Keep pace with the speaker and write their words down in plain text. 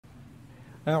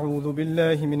أعوذ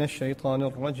بالله من الشيطان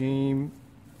الرجيم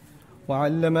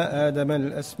وعلم آدم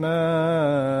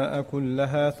الأسماء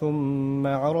كلها ثم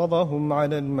عرضهم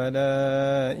على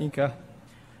الملائكة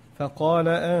فقال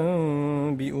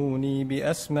أنبئوني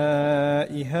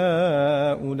بأسماء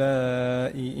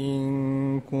هؤلاء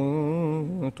إن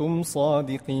كنتم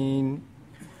صادقين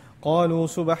قالوا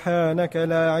سبحانك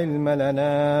لا علم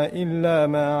لنا إلا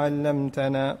ما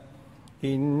علمتنا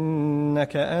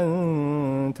إنك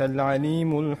أنت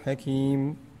العليم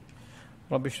الحكيم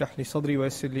رب اشرح لي صدري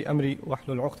ويسر لي أمري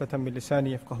واحلل عقدة من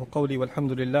لساني يفقه قولي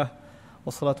والحمد لله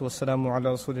والصلاة والسلام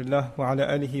على رسول الله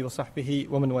وعلى آله وصحبه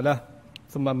ومن والاه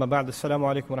ثم أما بعد السلام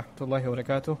عليكم ورحمة الله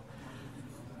وبركاته.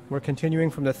 We're continuing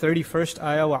from the 31st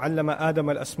ayah وَعَلَّمَ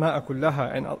آدَمَ الْأَسْمَاءَ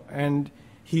كُلَّهَا and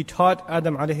he taught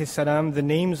Adam alayhi salam the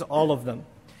names, all of them.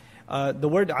 The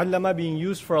word allama being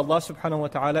used for Allah subhanahu wa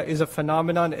ta'ala is a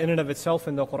phenomenon in and of itself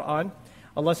in the Quran.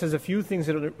 Allah says a few things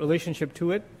in relationship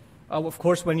to it. Of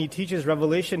course, when He teaches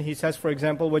revelation, He says, for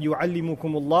example, وَيُعَلِّمُكُمُ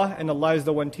اللَّهِ and Allah is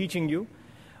the one teaching you,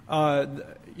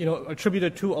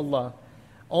 attributed to Allah.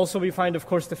 Also we find, of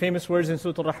course, the famous words in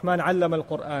Surah Al-Rahman, عَلَّمَ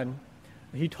الْقُرْآنِ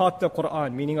He taught the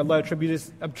Quran, meaning Allah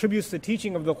attributes the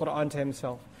teaching of the Quran to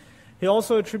Himself. He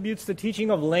also attributes the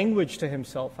teaching of language to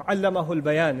Himself. عَلَّمَهُ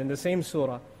الْبَيَانِ in the same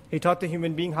surah. He taught the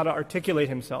human being how to articulate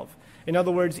himself. In other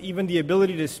words, even the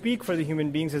ability to speak for the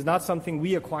human beings is not something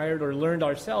we acquired or learned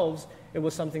ourselves. It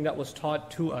was something that was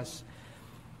taught to us.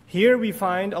 Here we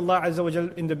find Allah Azza wa Jal,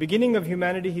 in the beginning of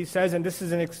humanity, He says, and this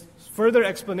is a further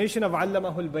explanation of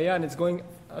Allamahul Bayan, it's going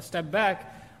a step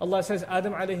back. Allah says,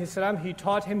 Adam alayhi salam, He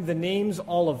taught him the names,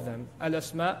 all of them.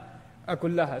 Al-Asma'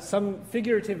 akullaha. Some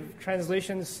figurative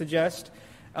translations suggest,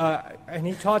 and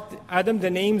He taught Adam the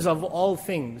names of all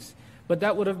things. But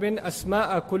that would have been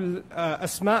asma'a kulli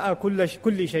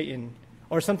shay'in,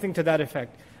 or something to that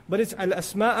effect. But it's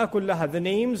al-asma'a kullaha, the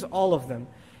names, all of them.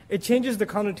 It changes the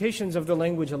connotations of the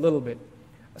language a little bit.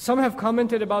 Some have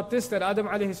commented about this, that Adam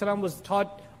alayhi salam was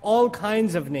taught all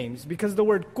kinds of names, because the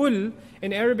word kull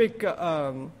in Arabic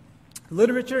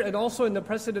literature and also in the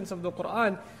precedents of the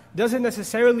Quran doesn't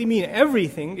necessarily mean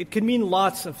everything. It can mean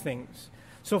lots of things.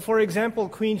 So for example,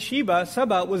 Queen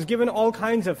Saba was given all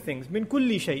kinds of things, min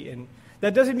kulli shay'in.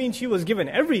 That doesn't mean she was given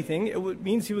everything, it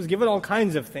means she was given all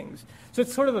kinds of things. So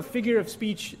it's sort of a figure of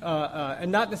speech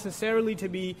and not necessarily to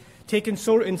be taken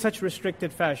in such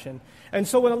restricted fashion. And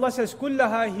so when Allah says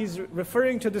kullaha, He's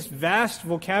referring to this vast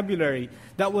vocabulary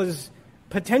that was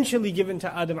potentially given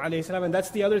to Adam alayhi salam, and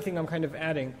that's the other thing I'm kind of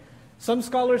adding. Some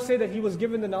scholars say that he was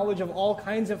given the knowledge of all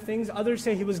kinds of things, others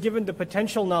say he was given the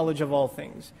potential knowledge of all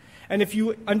things. And if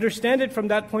you understand it from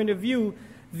that point of view,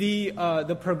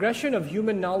 the progression of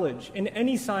human knowledge in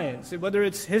any science, whether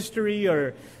it's history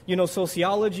or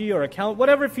sociology or account,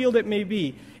 whatever field it may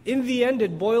be, in the end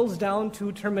it boils down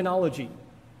to terminology.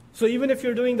 So even if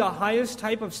you're doing the highest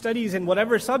type of studies in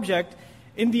whatever subject,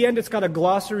 in the end it's got a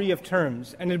glossary of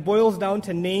terms, and it boils down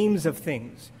to names of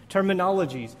things,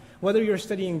 terminologies. Whether you're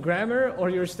studying grammar or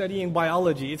you're studying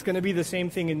biology, it's going to be the same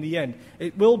thing in the end.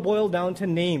 It will boil down to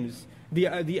names,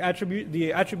 the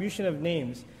attribution of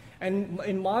names. And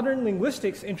in modern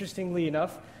linguistics, interestingly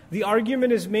enough, the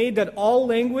argument is made that all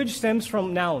language stems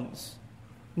from nouns,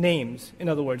 names. In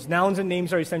other words, nouns and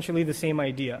names are essentially the same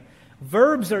idea.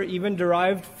 Verbs are even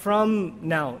derived from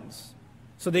nouns,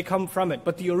 so they come from it.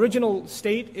 But the original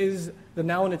state is the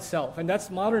noun itself, and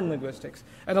that's modern linguistics.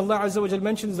 And Allah Azza wa Jal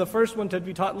mentions the first one to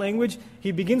be taught language,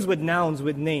 He begins with nouns,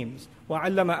 with names.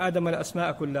 وَعَلَّمَ آدَمَ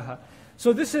الْأَسْمَاءَ كُلَّهَا.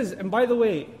 So this is, and by the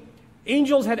way,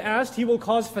 angels had asked, He will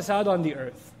cause fasad on the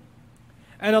earth.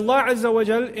 And Allah Azza wa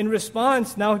Jal, in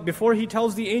response, now before He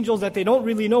tells the angels that they don't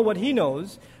really know what He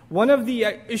knows, one of the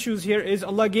issues here is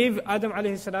Allah gave Adam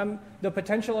alayhi salam the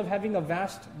potential of having a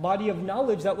vast body of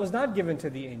knowledge that was not given to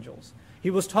the angels. He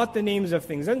was taught the names of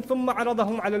things. And ثُمَّ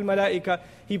عَرَضَهُمْ عَلَى الْمَلَائِكَةِ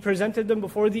He presented them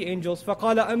before the angels.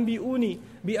 فَقَالَ أَنْبِئُونِي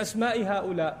بِأَسْمَاءِ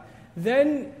هَؤُلَاءِ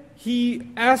Then He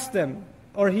asked them,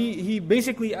 or he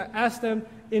basically asked them,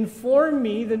 inform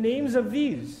me the names of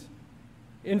these.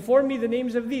 Inform me the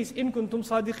names of these, in kuntum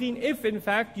sadiqeen, if in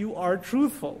fact you are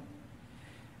truthful.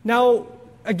 Now,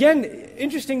 again,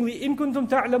 interestingly, in kuntum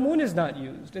ta'lamun is not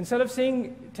used. Instead of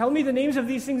saying, tell me the names of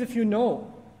these things if you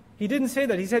know. He didn't say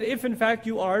that. He said, if in fact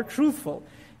you are truthful.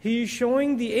 He is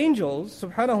showing the angels,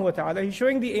 subhanahu wa ta'ala, He's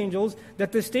showing the angels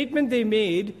that the statement they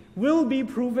made will be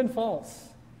proven false.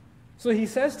 So He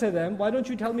says to them, why don't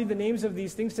you tell me the names of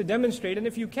these things to demonstrate? And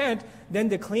if you can't, then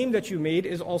the claim that you made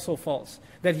is also false.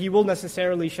 That He will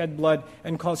necessarily shed blood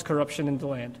and cause corruption in the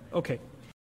land. Okay.